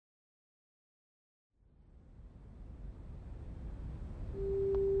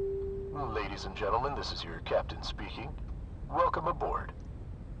Ladies and gentlemen, this is your captain speaking. Welcome aboard.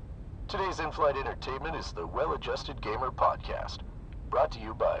 Today's in-flight entertainment is the Well-Adjusted Gamer Podcast, brought to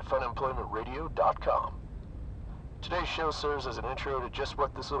you by FunEmploymentRadio.com. Today's show serves as an intro to just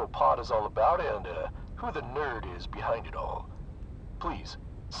what this little pod is all about and who the nerd is behind it all. Please,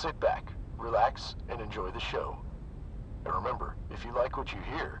 sit back, relax, and enjoy the show. And remember, if you like what you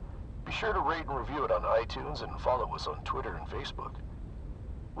hear, be sure to rate and review it on iTunes and follow us on Twitter and Facebook.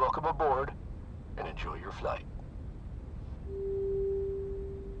 Welcome aboard, and enjoy your flight.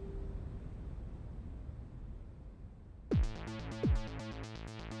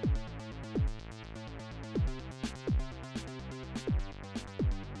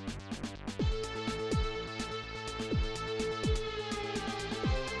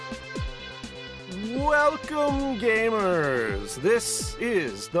 Welcome, gamers! This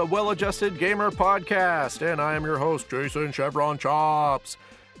is the Well-Adjusted Gamer Podcast, and I am your host, Jason Chevron Chops.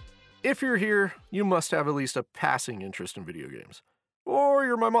 If you're here, you must have at least a passing interest in video games. Or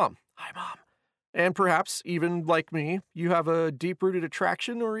you're my mom. Hi, Mom. And perhaps, even like me, you have a deep-rooted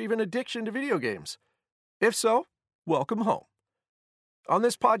attraction or even addiction to video games. If so, welcome home. On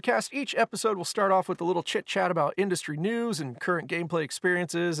this podcast, each episode will start off with a little chit-chat about industry news and current gameplay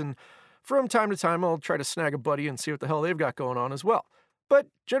experiences, and from time to time, I'll try to snag a buddy and see what the hell they've got going on as well. But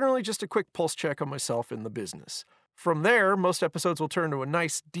generally just a quick pulse check on myself and the business. From there, most episodes will turn to a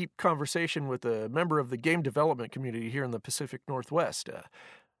nice, deep conversation with a member of the game development community here in the Pacific Northwest.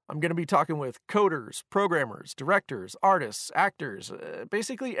 I'm going to be talking with coders, programmers, directors, artists, actors,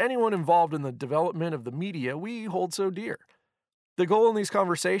 basically anyone involved in the development of the media we hold so dear. The goal in these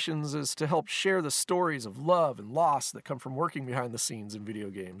conversations is to help share the stories of love and loss that come from working behind the scenes in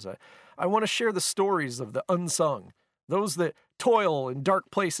video games. I want to share the stories of the unsung, those that toil in dark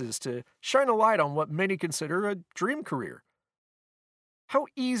places to shine a light on what many consider a dream career. How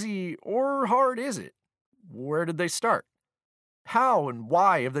easy or hard is it? Where did they start? How and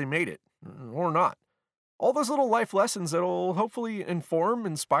why have they made it? Or not? All those little life lessons that'll hopefully inform,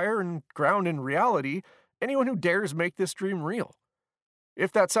 inspire, and ground in reality anyone who dares make this dream real.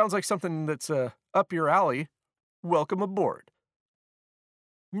 If that sounds like something that's up your alley, welcome aboard.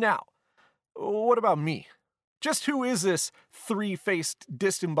 Now, what about me? Just who is this three-faced,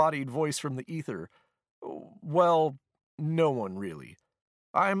 disembodied voice from the ether? Well, no one really.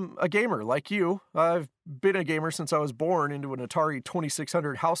 I'm a gamer like you. I've been a gamer since I was born into an Atari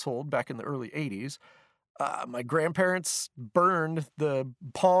 2600 household back in the early 80s. My grandparents burned the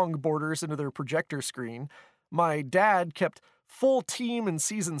Pong borders into their projector screen. My dad kept full team and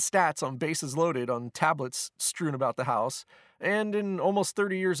season stats on bases loaded on tablets strewn about the house. And in almost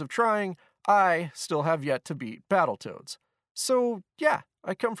 30 years of trying, I still have yet to beat Battletoads. So, yeah,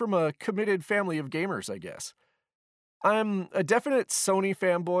 I come from a committed family of gamers, I guess. I'm a definite Sony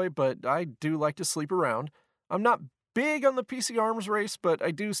fanboy, but I do like to sleep around. I'm not big on the PC arms race, but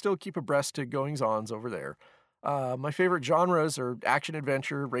I do still keep abreast to goings-ons over there. My favorite genres are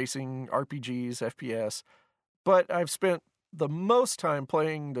action-adventure, racing, RPGs, FPS, but I've spent the most time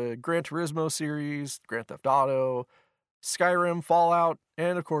playing the Gran Turismo series, Grand Theft Auto, Skyrim, Fallout,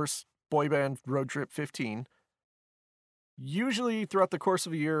 and, of course, Boy Band Road Trip 15. Usually, throughout the course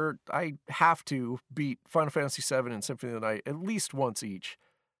of a year, I have to beat Final Fantasy VII and Symphony of the Night at least once each.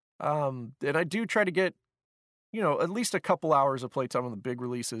 And I do try to get, at least a couple hours of playtime on the big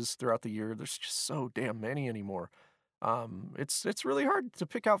releases throughout the year. There's just so damn many anymore. It's really hard to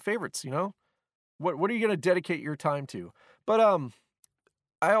pick out favorites, What are you going to dedicate your time to? But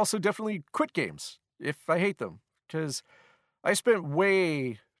I also definitely quit games if I hate them, because I spent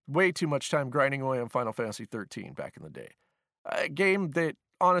way too much time grinding away on Final Fantasy XIII back in the day. A game that,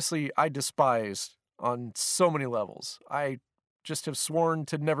 honestly, I despise on so many levels. I just have sworn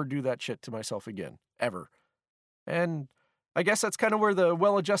to never do that shit to myself again, ever. And I guess that's kind of where the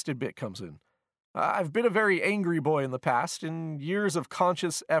well-adjusted bit comes in. I've been a very angry boy in the past, and years of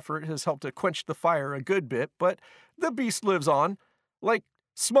conscious effort has helped to quench the fire a good bit, but the beast lives on, like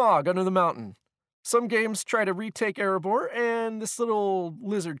smog under the mountain. Some games try to retake Erebor, and this little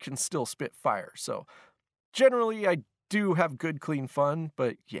lizard can still spit fire, so generally I do have good, clean fun,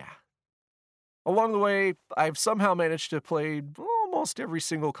 but yeah. Along the way, I've somehow managed to play almost every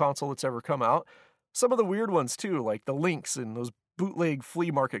single console that's ever come out. Some of the weird ones too, like the Lynx and those bootleg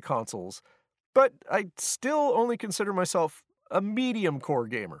flea market consoles. But I still only consider myself a medium-core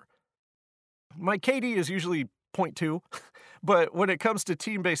gamer. My KD is usually 0.2, but when it comes to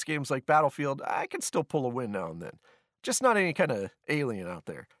team-based games like Battlefield, I can still pull a win now and then. Just not any kind of alien out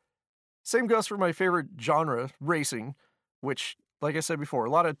there. Same goes for my favorite genre, racing, which, like I said before, a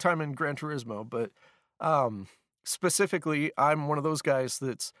lot of time in Gran Turismo, but specifically, I'm one of those guys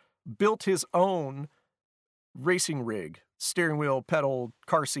that's built his own racing rig, steering wheel, pedal,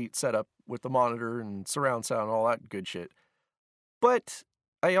 car seat setup with the monitor and surround sound, all that good shit. But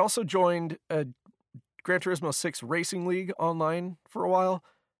I also joined a Gran Turismo 6 Racing League online for a while,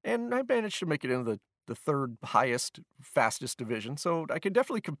 and I managed to make it into the third highest, fastest division, so I can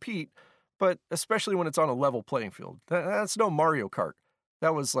definitely compete, but especially when it's on a level playing field. That's no Mario Kart.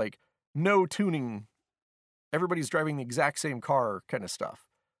 That was like no tuning. Everybody's driving the exact same car kind of stuff.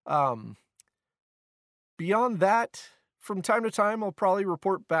 Beyond that, from time to time, I'll probably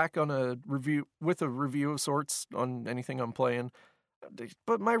report back on a review of sorts on anything I'm playing.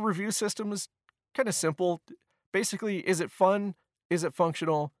 But my review system is kind of simple. Basically, is it fun? Is it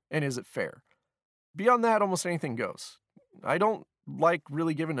functional? And is it fair? Beyond that, almost anything goes. I don't like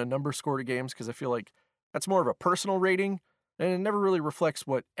really giving a number score to games because I feel like that's more of a personal rating, and it never really reflects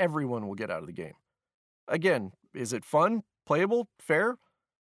what everyone will get out of the game. Again, is it fun, playable, fair?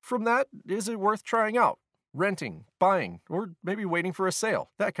 From that, is it worth trying out, renting, buying, or maybe waiting for a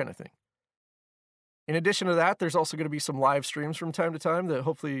sale, that kind of thing. In addition to that, there's also going to be some live streams from time to time that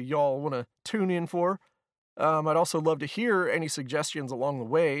hopefully y'all want to tune in for. I'd also love to hear any suggestions along the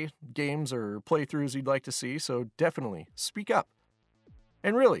way, games or playthroughs you'd like to see, so definitely speak up.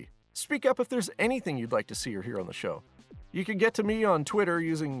 And really, speak up if there's anything you'd like to see or hear on the show. You can get to me on Twitter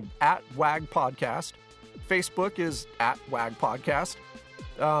using @WagPodcast. Facebook is @WagPodcast.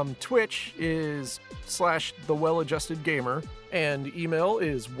 Twitch is /TheWellAdjustedGamer. And email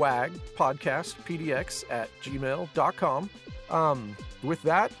is wagpodcastpdx@gmail.com. With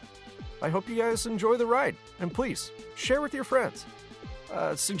that, I hope you guys enjoy the ride. And please, share with your friends.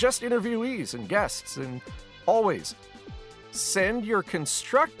 Suggest interviewees and guests. And always, send your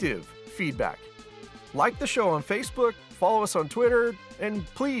constructive feedback. Like the show on Facebook, follow us on Twitter, and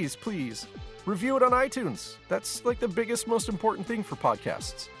please, review it on iTunes. That's like the biggest, most important thing for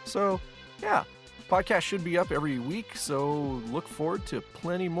podcasts. So, yeah. Podcast should be up every week, so look forward to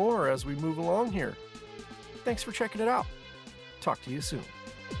plenty more as we move along here. Thanks for checking it out. Talk to you soon.